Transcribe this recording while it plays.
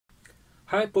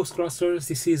Hi Postcrossers,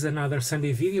 this is another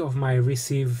Sunday video of my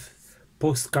receive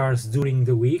postcards during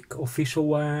the week, official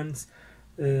ones,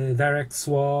 direct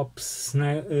swaps,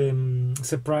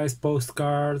 surprise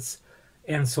postcards,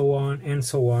 and so on and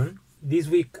so on. This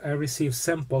week I received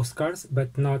some postcards,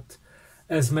 but not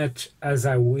as much as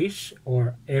I wish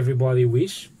or everybody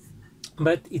wish,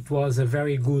 but it was a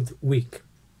very good week.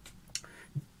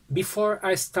 Before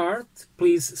I start,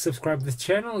 please subscribe to the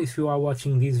channel if you are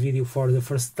watching this video for the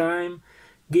first time.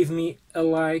 Give me a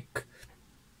like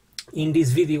in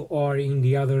this video or in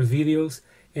the other videos,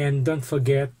 and don't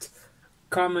forget,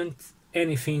 comment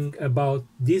anything about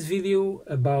this video,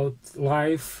 about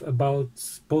life, about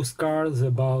postcards,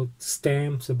 about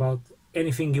stamps, about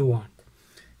anything you want.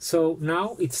 So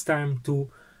now it's time to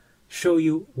show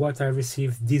you what I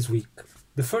received this week.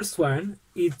 The first one,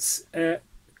 it's a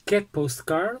cat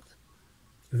postcard,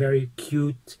 very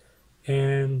cute,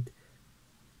 and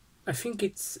I think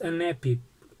it's an happy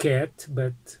cat,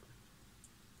 but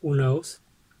who knows.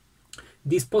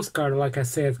 This postcard, like I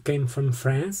said, came from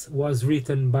France, was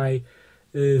written by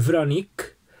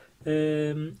Veronique,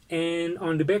 and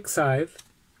on the back side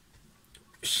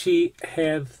she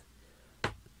had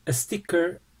a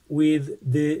sticker with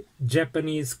the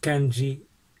Japanese kanji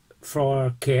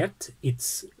for cat.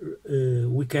 It's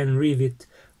we can read it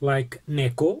like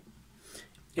neko,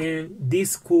 and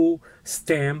this cool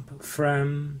stamp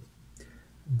from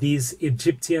this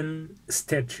Egyptian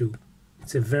statue.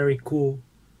 It's a very cool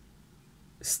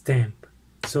stamp.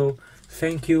 So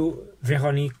thank you,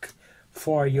 Véronique,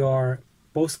 for your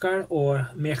postcard, or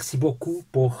merci beaucoup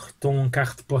pour ton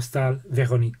carte postale,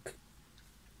 Véronique.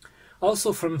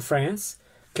 Also from France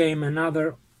came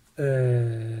another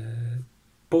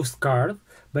postcard,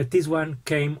 but this one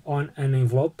came on an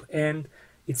envelope, and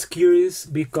it's curious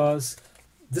because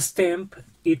the stamp,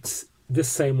 it's the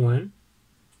same one,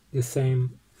 the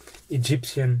same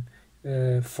Egyptian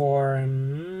for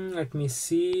let me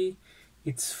see,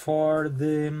 it's for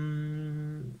the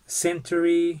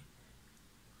century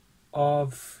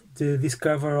of the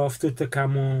discovery of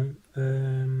Tutankhamun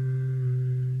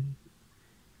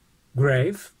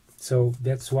grave. So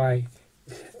that's why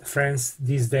France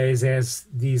these days has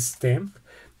this stamp.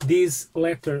 This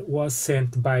letter was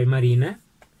sent by Marina,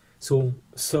 so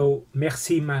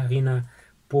merci Marina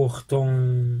pour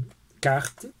ton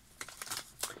carte.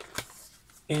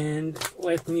 And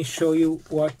let me show you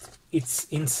what it's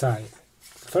inside.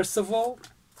 First of all,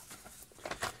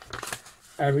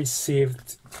 I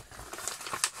received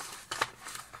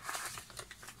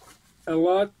a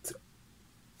lot,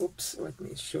 oops, let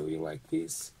me show you like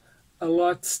this, a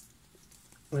lot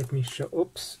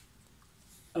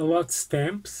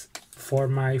stamps for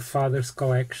my father's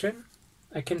collection.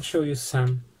 I can show you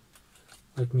some.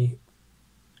 Let me,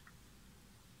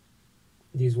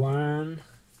 this one,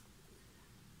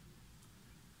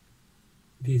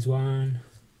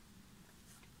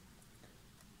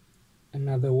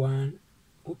 another one,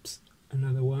 oops,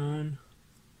 another one,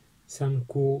 some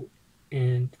cool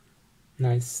and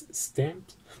nice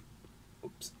stamps,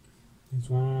 oops, this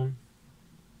one,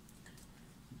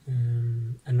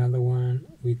 another one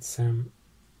with some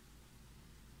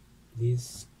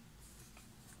this,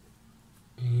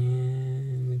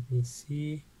 and let me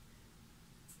see,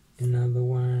 another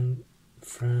one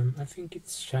from, I think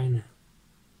it's China.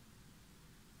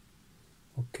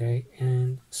 Okay,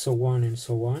 and so on and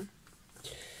so on.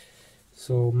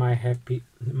 So my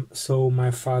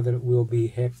father will be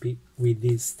happy with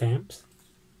these stamps.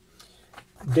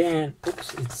 Then,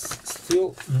 oops, it's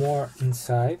still more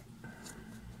inside.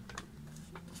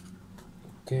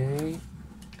 Okay,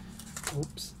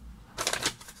 oops.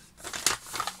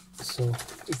 So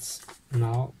it's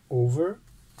now over.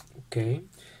 Okay.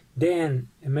 Then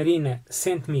Marina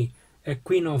sent me a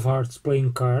Queen of Hearts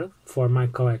playing card for my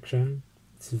collection.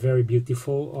 It's very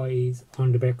beautiful. Is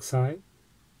on the back side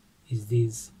is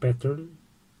this pattern,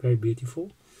 very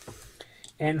beautiful.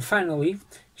 And finally,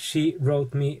 she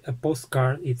wrote me a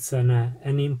postcard. It's an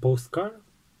in postcard,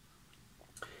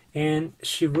 and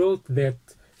she wrote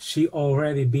that she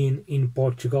already been in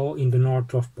Portugal, in the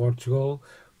north of Portugal,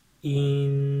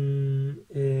 in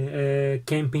a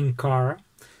camping car.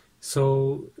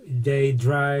 So they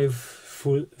drive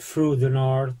through the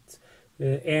north,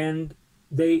 and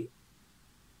they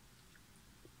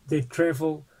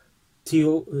travel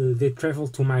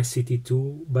to my city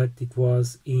too, but it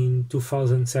was in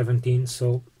 2017.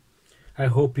 So I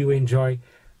hope you enjoy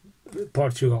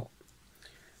Portugal.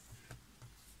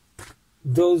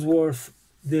 Those were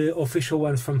the official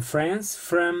ones from France.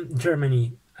 From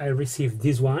Germany I received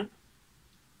this one,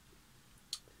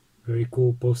 very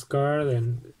cool postcard,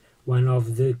 and one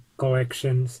of the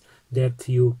collections that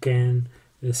you can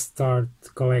start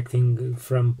collecting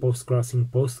from Postcrossing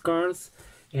postcards.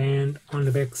 And on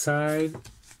the back side,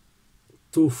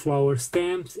 2 flower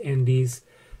stamps, and this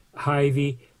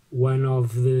Ivy, one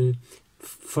of the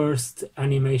first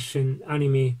anime,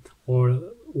 or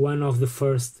one of the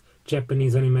first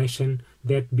Japanese animation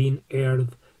that been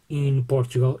aired in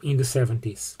Portugal in the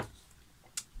 70s.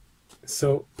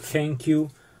 So thank you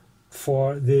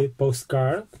for the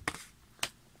postcard.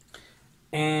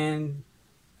 And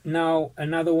now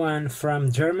another one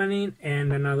from Germany,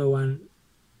 and another one,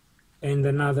 and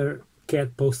another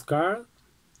cat postcard.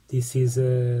 This is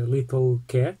a little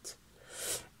cat,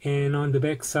 and on the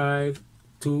back side,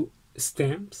 2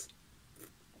 stamps,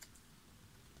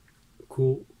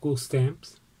 cool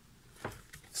stamps.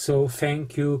 So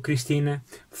thank you, Christina,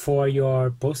 for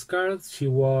your postcards. She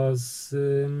lives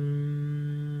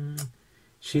in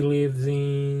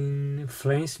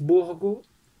Flensburg,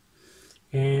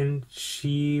 and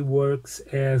she works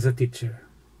as a teacher.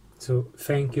 So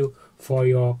thank you for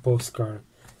your postcard.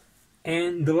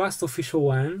 And the last official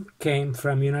one came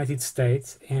from United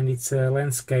States, and it's a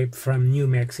landscape from New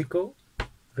Mexico.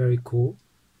 Very cool.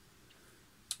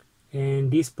 And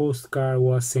this postcard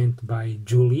was sent by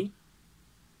Julie.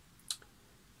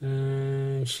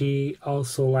 She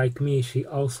also, like me, she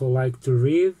also liked to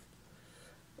read,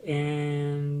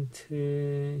 and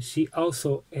she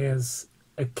also has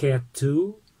a cat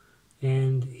too,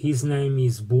 and his name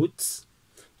is Boots,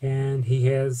 and he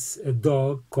has a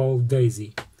dog called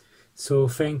Daisy. So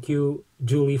thank you,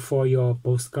 Julie, for your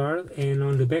postcard. And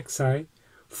on the back side,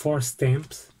 4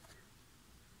 stamps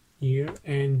here,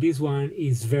 and this one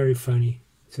is very funny.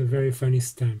 It's a very funny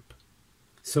stamp.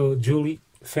 So Julie,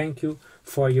 thank you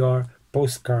for your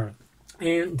postcard.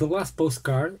 And the last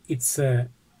postcard, it's a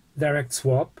direct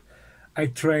swap. I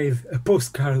trade a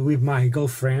postcard with my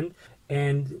girlfriend,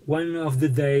 and one of the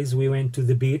days we went to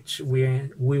the beach. We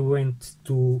went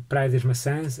to Praia das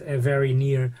Maçãs, a very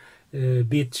near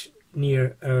beach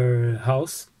near her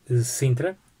house,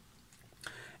 Sintra,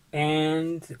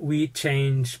 and we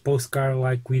change postcard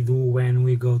like we do when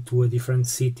we go to a different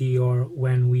city or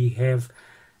when we have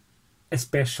a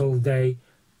special day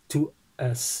to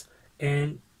us.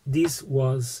 And this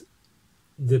was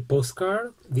the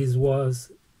postcard, this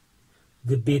was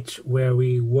the beach where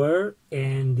we were,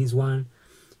 and this one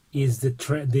is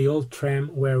the old tram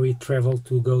where we traveled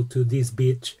to go to this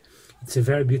beach. It's a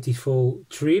very beautiful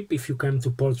trip. If you come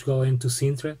to Portugal and to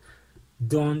Sintra,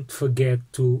 don't forget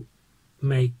to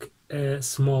make a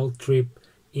small trip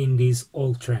in this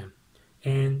old tram.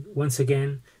 And once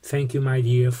again, thank you, my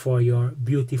dear, for your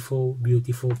beautiful,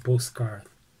 beautiful postcard.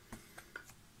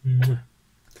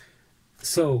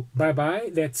 So, bye-bye,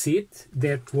 that's it.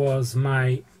 That was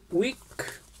my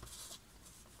week.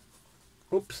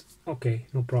 Oops, okay,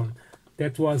 no problem.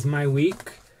 That was my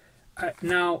week.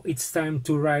 Now it's time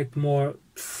to write more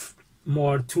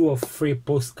 2 or 3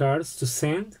 postcards to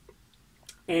send.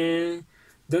 And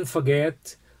don't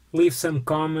forget, leave some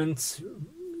comments,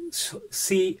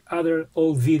 see other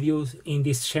old videos in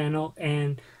this channel,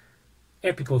 and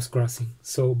happy postcrossing.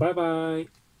 So bye bye.